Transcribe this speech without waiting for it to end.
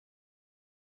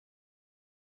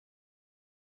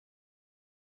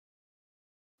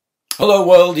Hello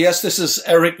world, yes, this is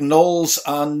Eric Knowles,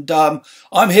 and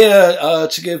I'm here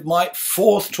to give my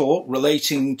fourth talk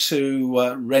relating to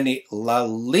René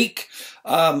Lalique,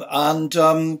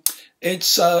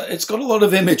 it's got a lot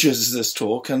of images, this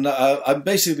talk, and I'm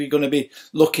basically going to be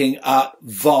looking at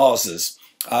vases.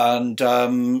 And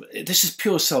this is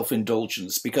pure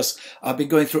self-indulgence because I've been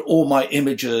going through all my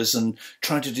images and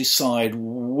trying to decide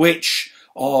which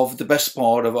of the best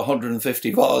part of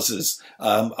 150 vases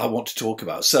I want to talk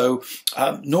about. So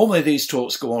normally these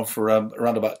talks go on for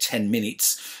around about 10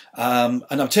 minutes. And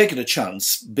I'm taking a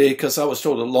chance because I was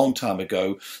told a long time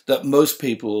ago that most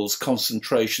people's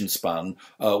concentration span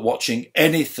watching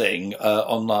anything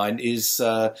online is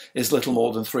little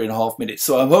more than 3.5 minutes.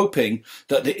 So I'm hoping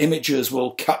that the images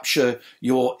will capture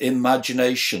your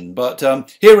imagination. But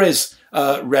here is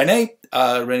René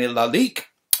Lalique.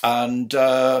 And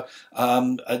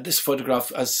this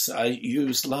photograph, as I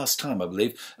used last time, I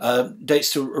believe,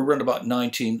 dates to around about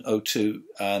 1902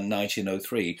 and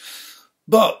 1903.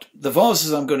 But the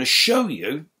vases I'm going to show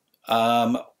you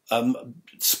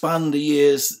span the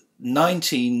years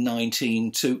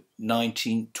 1919 to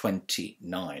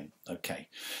 1929. Okay,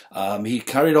 he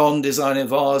carried on designing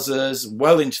vases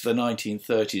well into the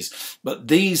 1930s, but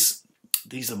these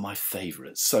are my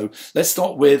favourites. So let's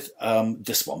start with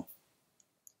this one.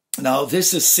 Now,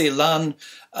 this is Ceylon.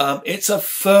 It's a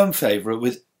firm favourite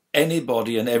with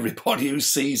anybody and everybody who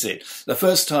sees it. The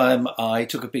first time I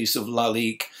took a piece of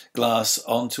Lalique glass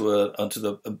onto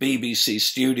the BBC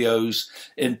studios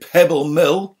in Pebble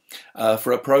Mill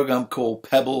for a programme called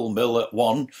Pebble Mill at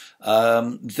 1.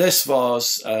 This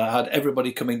vase had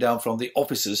everybody coming down from the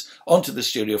offices onto the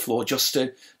studio floor just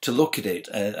to look at it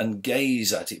and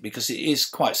gaze at it because it is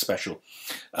quite special.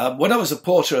 When I was a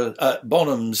porter at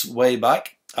Bonham's way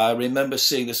back, I remember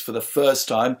seeing this for the first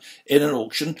time in an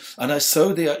auction, and I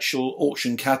saw the actual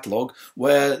auction catalogue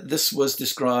where this was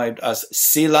described as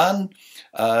Ceylon,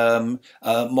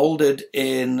 moulded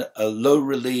in a low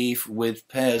relief with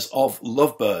pairs of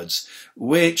lovebirds,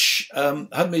 which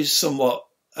had me somewhat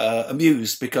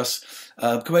amused because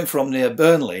coming from near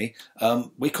Burnley,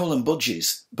 we call them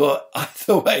budgies, but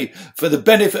either way, for the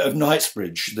benefit of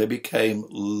Knightsbridge, they became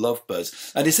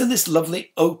lovebirds. And it's in this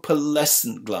lovely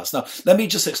opalescent glass. Now, let me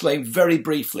just explain very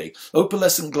briefly.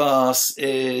 Opalescent glass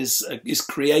is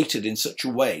created in such a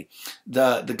way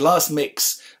that the glass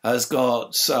mix has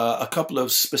got a couple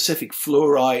of specific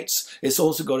fluorites. It's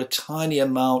also got a tiny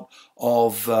amount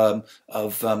of let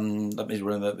me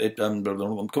remember it.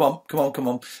 Come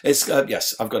on. It's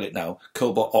yes, I've got it now.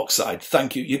 Cobalt oxide.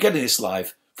 Thank you. You're getting this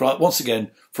live once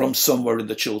again from somewhere in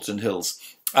the Chiltern Hills.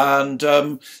 And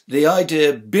the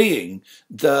idea being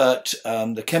that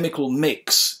the chemical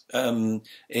mix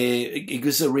it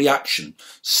gives a reaction.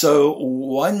 So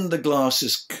when the glass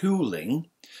is cooling,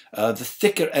 the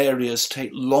thicker areas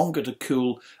take longer to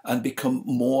cool and become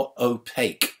more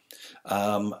opaque.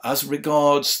 As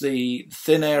regards the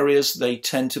thin areas, they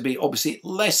tend to be obviously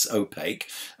less opaque,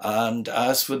 and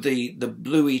as for the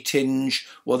bluey tinge,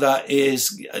 well, that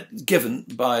is given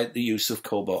by the use of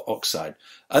cobalt oxide,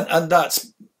 and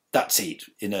that's it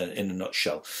in a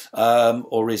nutshell,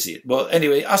 or is it? Well,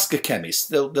 anyway, ask a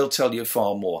chemist; they'll tell you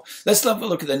far more. Let's have a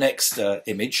look at the next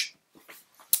image,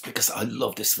 because I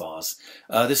love this vase.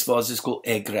 This vase is called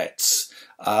Aigrettes,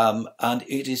 and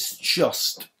it is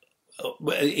just.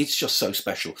 It's just so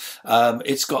special.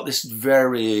 It's got this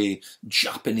very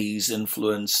Japanese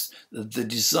influence. The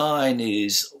design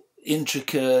is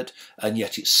intricate and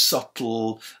yet it's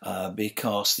subtle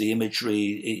because the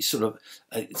imagery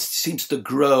it seems to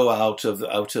grow out of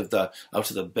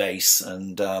the base,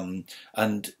 and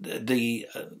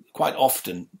quite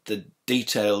often the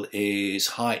detail is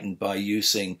heightened by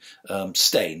using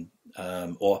stain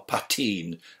or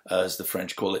patine, as the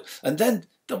French call it. And then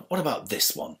what about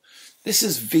this one? This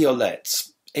is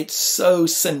Violettes. It's so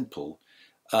simple.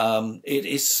 It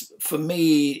is, for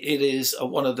me, it is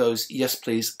one of those, yes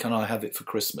please, can I have it for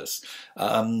Christmas?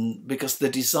 Because the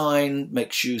design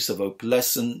makes use of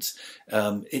opalescent,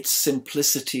 its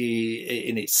simplicity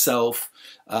in itself,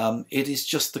 it is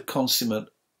just the consummate,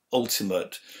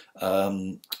 ultimate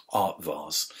art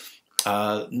vase.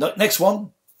 Next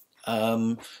one.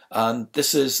 And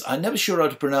this is, I'm never sure how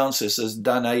to pronounce this, as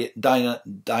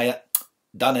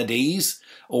Danades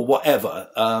or whatever.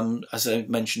 As I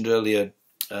mentioned earlier,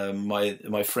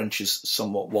 my French is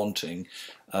somewhat wanting.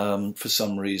 For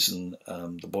some reason,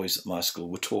 the boys at my school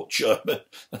were taught German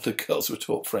and the girls were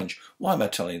taught French. Why am I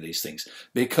telling you these things?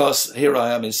 Because here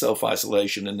I am in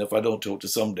self-isolation, and if I don't talk to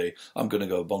somebody, I'm going to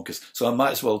go bonkers. So I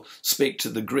might as well speak to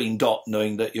the green dot,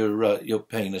 knowing that you're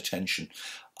paying attention.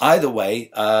 either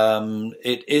way,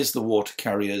 it is the water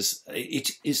carriers.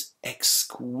 It is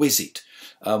exquisite.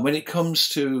 When it comes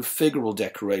to figural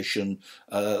decoration,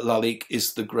 Lalique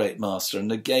is the great master.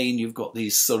 And again, you've got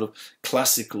these sort of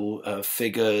classical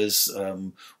figures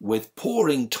with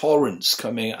pouring torrents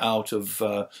coming out of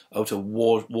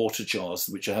water jars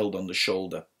which are held on the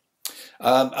shoulder.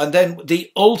 And then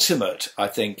the ultimate, I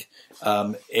think,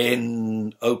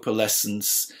 in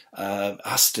opalescence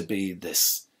has to be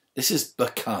this. This is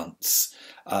Bacchantes.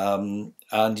 And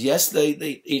yes,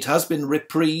 it has been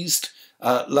reprised,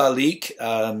 Lalique,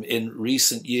 in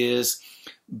recent years,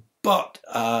 but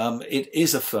it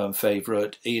is a firm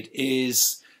favourite. It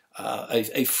is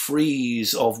a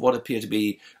frieze of what appear to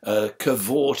be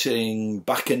cavorting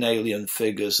bacchanalian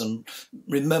figures. And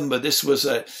remember, this was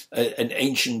an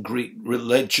ancient Greek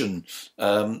religion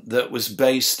that was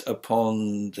based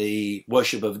upon the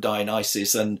worship of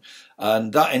Dionysus, and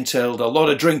that entailed a lot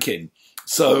of drinking.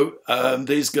 So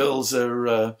these girls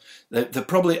are they're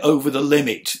probably over the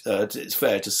limit, it's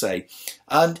fair to say.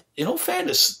 And in all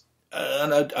fairness,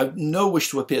 and I've no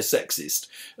wish to appear sexist,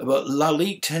 but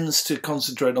Lalique tends to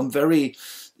concentrate on very,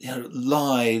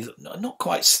 lithe, not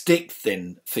quite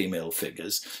stick-thin female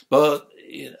figures. But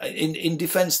in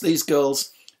defence, these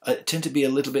girls tend to be a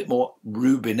little bit more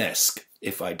Rubenesque,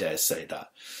 if I dare say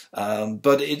that.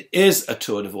 But it is a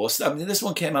tour de force. I mean, this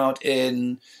one came out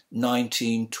in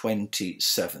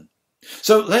 1927.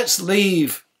 So let's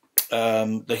leave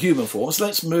the human forms.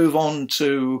 Let's not move on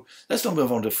to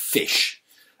fish.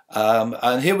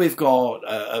 And here we've got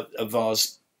a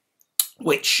vase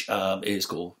which is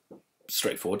called,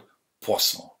 straightforward,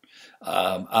 Poisson.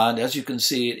 And as you can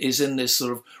see, it is in this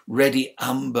sort of reddy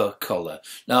amber colour.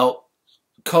 Now,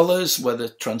 colours, whether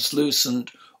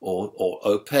translucent or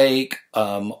opaque,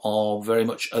 are very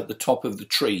much at the top of the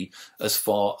tree as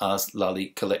far as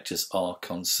Lalique collectors are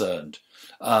concerned.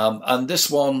 And this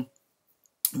one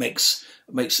makes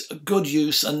good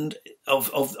use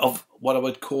of what I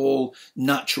would call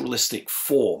naturalistic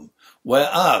form.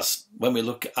 Whereas when we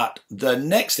look at the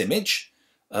next image,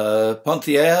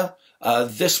 Penthière,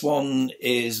 this one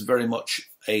is very much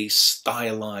a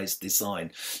stylized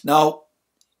design. Now,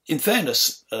 in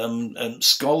fairness,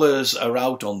 scholars are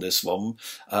out on this one.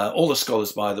 All the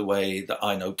scholars, by the way, that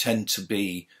I know tend to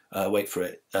be, wait for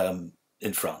it,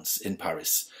 in France, in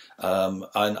Paris. And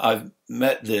I've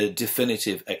met the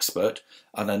definitive expert,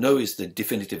 and I know he's the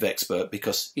definitive expert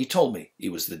because he told me he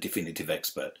was the definitive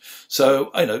expert. So,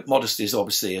 I know modesty is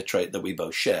obviously a trait that we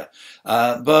both share.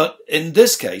 But in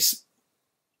this case,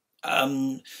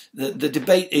 the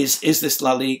debate is this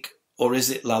Lalique or is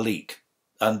it Lalique?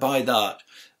 And by that,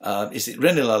 is it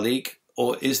René Lalique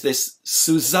or is this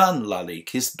Suzanne Lalique,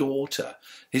 his daughter?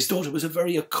 His daughter was a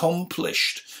very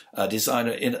accomplished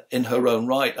designer in her own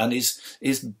right, and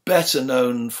is better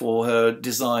known for her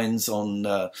designs on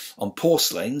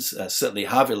porcelains, certainly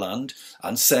Haviland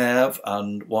and Sèvres,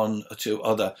 and one or two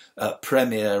other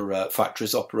premier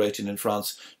factories operating in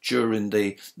France during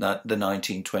the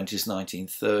 1920s,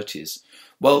 1930s.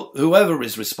 Well, whoever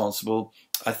is responsible,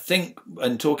 I think,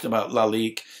 when talking about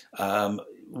Lalique,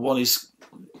 one is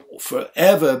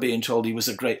forever being told he was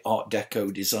a great Art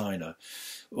Deco designer.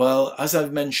 Well, as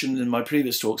I've mentioned in my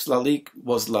previous talks, Lalique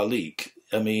was Lalique.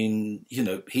 I mean,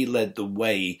 he led the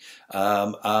way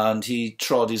and he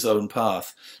trod his own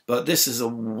path. But this is a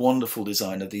wonderful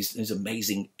design of these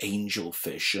amazing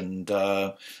angelfish. And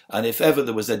if ever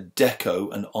there was a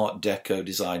Deco, an Art Deco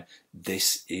design,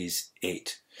 this is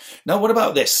it. Now, what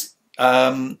about this?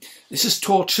 This is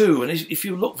Tortue. And if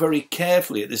you look very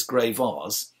carefully at this grey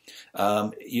vase,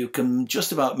 you can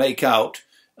just about make out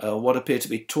what appear to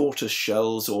be tortoise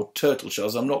shells or turtle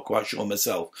shells. I'm not quite sure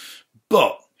myself.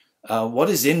 But what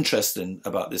is interesting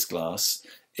about this glass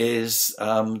is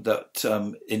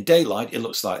that in daylight it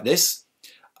looks like this.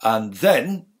 And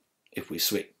then, if we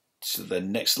switch to the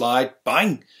next slide,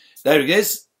 bang, there it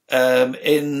is.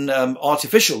 In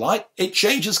artificial light, it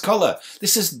changes colour.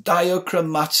 This is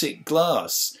diachromatic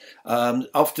glass,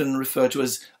 often referred to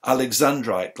as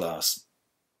Alexandrite glass.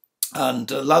 And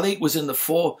Lalique was in the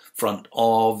forefront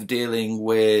of dealing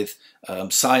with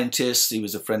scientists. He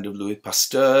was a friend of Louis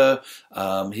Pasteur.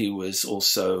 He was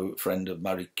also a friend of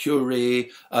Marie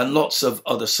Curie and lots of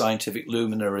other scientific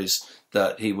luminaries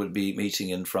that he would be meeting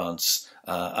in France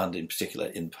and in particular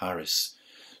in Paris.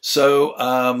 So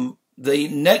the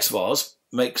next vase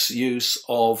makes use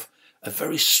of a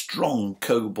very strong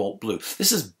cobalt blue.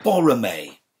 This is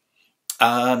Borromée.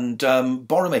 And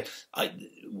Borromée,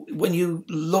 when you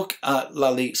look at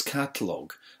Lalique's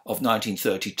catalogue of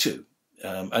 1932,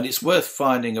 and it's worth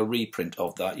finding a reprint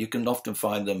of that. You can often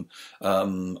find them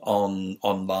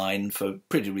online for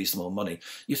pretty reasonable money.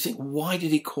 You think, why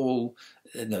did he call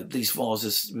these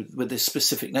vases with these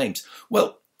specific names?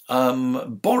 Well,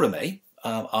 Borromei,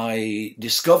 I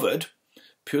discovered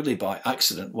purely by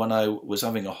accident when I was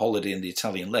having a holiday in the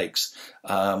Italian lakes,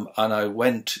 and I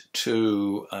went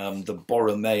to the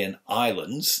Borromean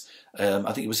Islands.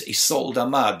 I think it was Isolda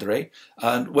Madre,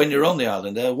 and when you're on the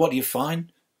island there, what do you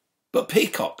find but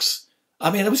peacocks? I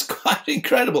mean, it was quite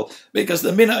incredible, because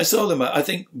the minute I saw them, I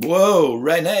think, whoa,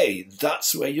 René,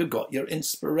 that's where you got your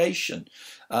inspiration.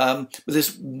 But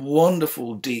this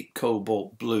wonderful deep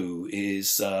cobalt blue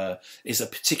is a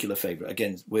particular favourite,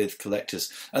 again, with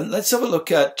collectors. And let's have a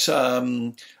look at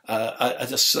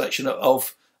a selection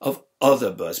of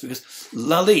other birds, because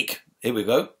Lalique, here we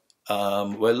go,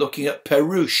 we're looking at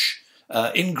Perruche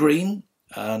in green,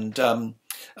 and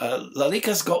Lalique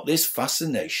has got this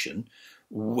fascination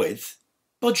with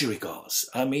budgerigars.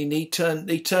 I mean, they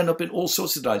turn up in all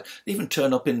sorts of dyes. They even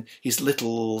turn up in his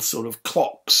little sort of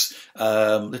clocks,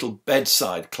 little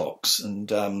bedside clocks, and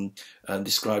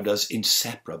described as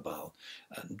inseparable.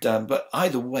 But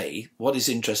either way, what is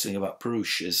interesting about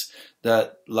Perruche is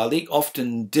that Lalique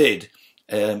often did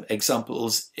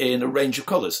examples in a range of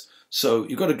colours. So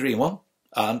you've got a green one,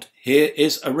 and here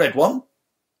is a red one.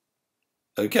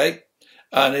 Okay,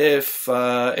 and if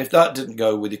that didn't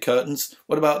go with your curtains,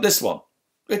 what about this one,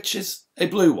 which is a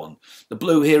blue one? The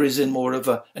blue here is in more of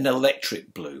an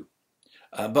electric blue.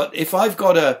 But if I've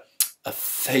got a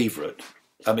favourite,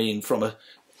 I mean, from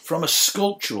a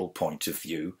sculptural point of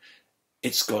view,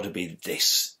 it's got to be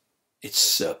this. It's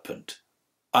Serpent.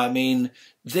 I mean,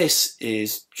 this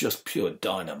is just pure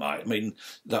dynamite. I mean,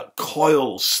 that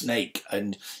coil snake,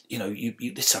 and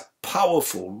it's a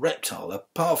powerful reptile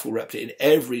in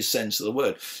every sense of the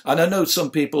word. And I know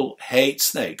some people hate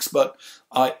snakes, but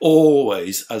I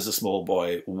always, as a small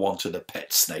boy, wanted a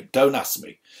pet snake. Don't ask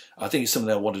me. I think it's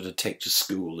something I wanted to take to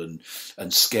school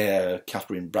and scare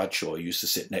Catherine Bradshaw, who used to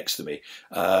sit next to me.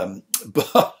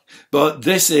 But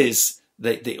this is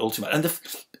the ultimate. And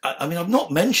I mean, I've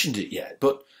not mentioned it yet,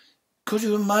 but could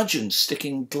you imagine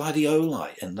sticking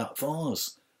gladioli in that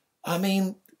vase? I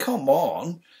mean, come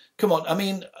on. I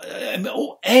mean,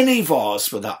 or any vase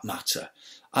for that matter.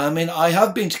 I mean, I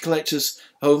have been to collectors'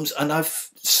 homes and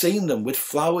I've seen them with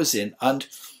flowers in, and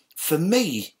for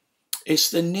me,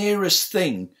 it's the nearest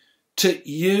thing to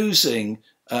using,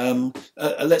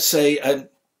 let's say,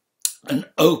 an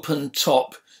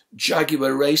open-top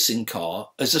Jaguar racing car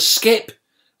as a skip.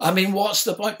 I mean, what's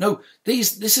the point? No,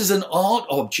 this is an art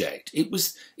object.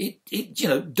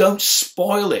 Don't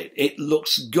spoil it. It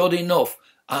looks good enough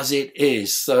as it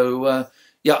is. So,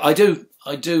 yeah, I do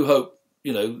hope,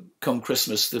 come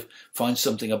Christmas, to find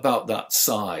something about that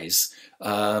size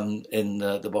in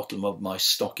the bottom of my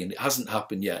stocking. It hasn't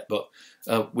happened yet, but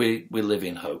we live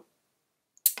in hope.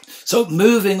 So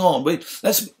moving on,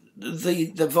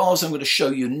 the vase I'm going to show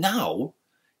you now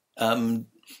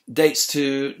dates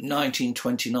to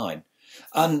 1929,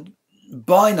 and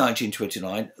by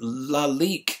 1929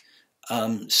 Lalique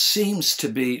seems to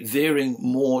be veering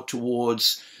more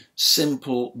towards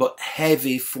simple but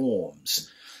heavy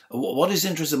forms. What is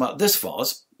interesting about this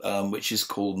vase, which is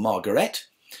called Margaret,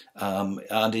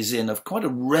 and is in quite a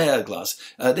rare glass,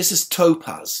 this is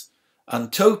topaz,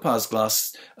 and topaz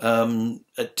glass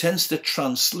it tends to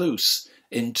transluce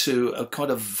into a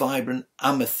kind of vibrant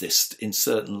amethyst in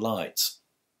certain lights.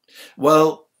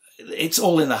 Well, it's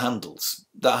all in the handles.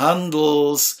 The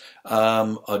handles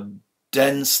are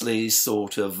densely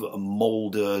sort of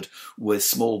moulded with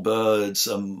small birds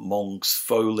amongst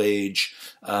foliage.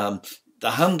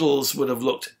 The handles would have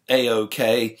looked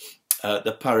A-OK at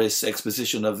the Paris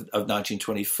Exposition of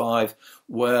 1925,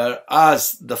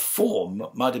 whereas the form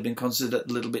might have been considered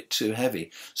a little bit too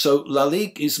heavy. So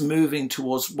Lalique is moving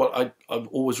towards what I've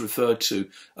always referred to,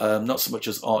 not so much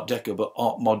as Art Deco, but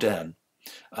Art Moderne.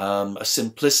 A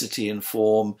simplicity in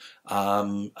form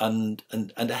and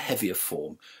a heavier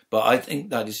form. But I think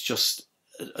that is just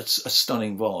a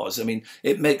stunning vase. I mean,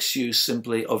 it makes use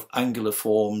simply of angular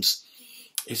forms.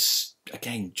 It's,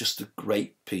 again, just a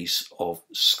great piece of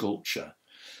sculpture.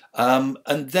 And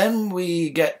then we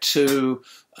get to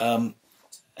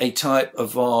a type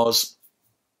of vase,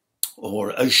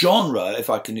 or a genre, if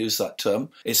I can use that term.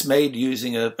 It's made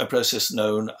using a process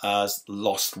known as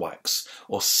lost wax,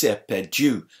 or cire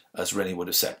perdu, as René would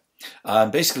have said.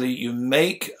 Basically, you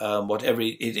make whatever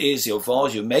it is, your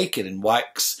vase, you make it in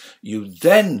wax, you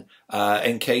then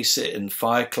encase it in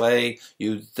fire clay,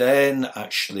 you then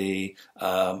actually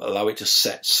allow it to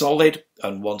set solid,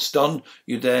 and once done,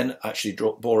 you then actually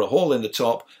bore a hole in the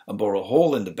top and bore a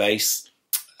hole in the base,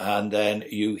 and then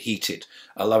you heat it,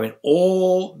 allowing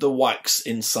all the wax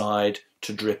inside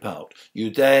to drip out. You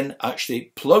then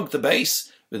actually plug the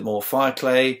base with more fire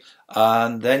clay,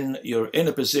 and then you're in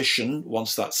a position,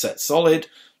 once that's set solid,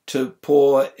 to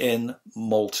pour in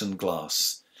molten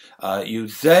glass. You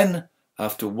then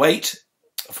have to wait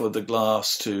for the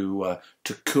glass to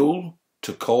cool,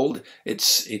 to cold.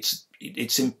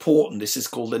 It's important. This is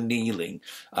called annealing.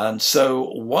 And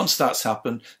so once that's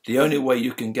happened, the only way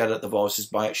you can get at the vase is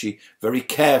by actually very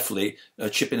carefully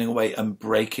chipping away and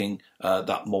breaking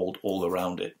that mold all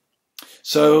around it.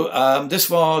 So this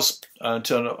was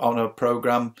on a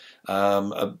programme,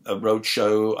 a road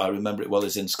show. I remember it well,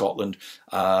 is in Scotland,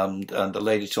 and the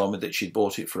lady told me that she'd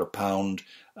bought it for £1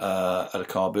 at a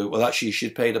car boot. Well, actually,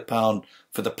 she'd paid £1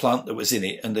 for the plant that was in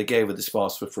it, and they gave her this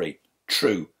vase for free.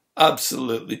 True,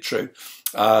 absolutely true.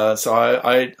 So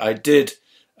I did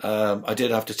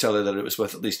have to tell her that it was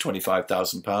worth at least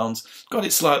 £25,000. Got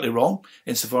it slightly wrong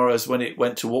insofar as when it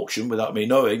went to auction, without me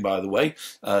knowing, by the way,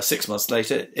 6 months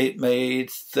later, it made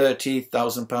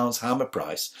 £30,000 hammer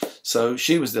price. So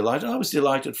she was delighted. I was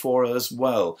delighted for her as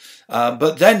well.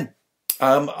 But then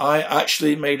I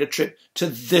actually made a trip to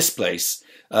this place.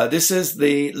 This is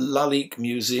the Lalique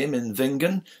Museum in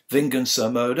Vingen,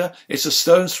 Sermoda. It's a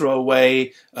stone's throw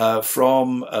away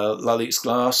from Lalique's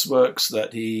glassworks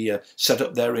that he set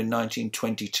up there in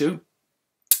 1922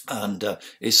 and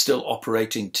is still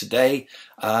operating today.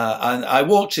 And I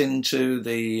walked into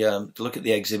to look at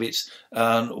the exhibits,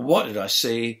 and what did I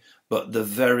see? But the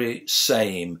very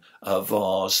same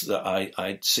vase that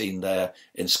I'd seen there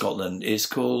in Scotland is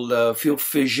called fil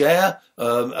figère.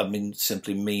 I mean,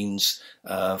 simply means,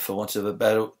 for want of a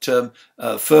better term,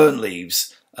 fern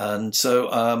leaves. And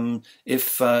so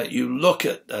if you look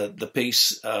at the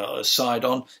piece side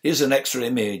on, here's an extra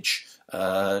image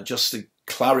just to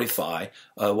clarify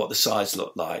what the sides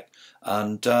look like.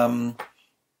 And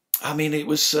I mean, it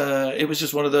was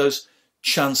just one of those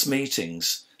chance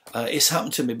meetings. It's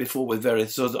happened to me before with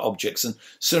various other objects, and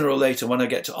sooner or later, when I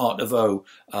get to Art Nouveau,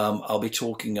 I'll be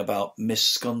talking about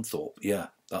Miss Scunthorpe. Yeah,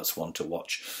 that's one to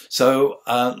watch. So,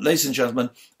 ladies and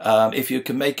gentlemen, if you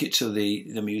can make it to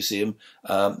the museum,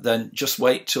 then just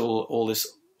wait till all this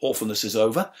awfulness is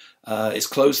over. It's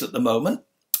closed at the moment,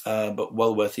 but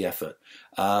well worth the effort.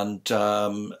 And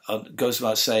it goes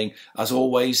without saying, as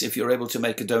always, if you're able to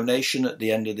make a donation at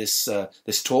the end of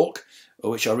this talk,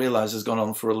 which I realise has gone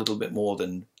on for a little bit more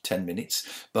than 10 minutes.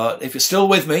 But if you're still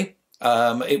with me,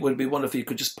 it would be wonderful if you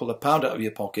could just pull £1 out of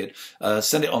your pocket,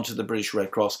 send it on to the British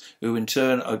Red Cross, who in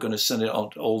turn are going to send it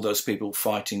on to all those people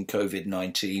fighting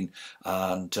COVID-19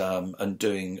 and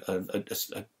doing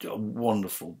a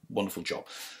wonderful, wonderful job.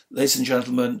 Ladies and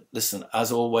gentlemen, listen,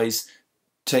 as always,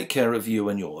 take care of you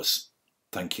and yours.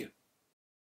 Thank you.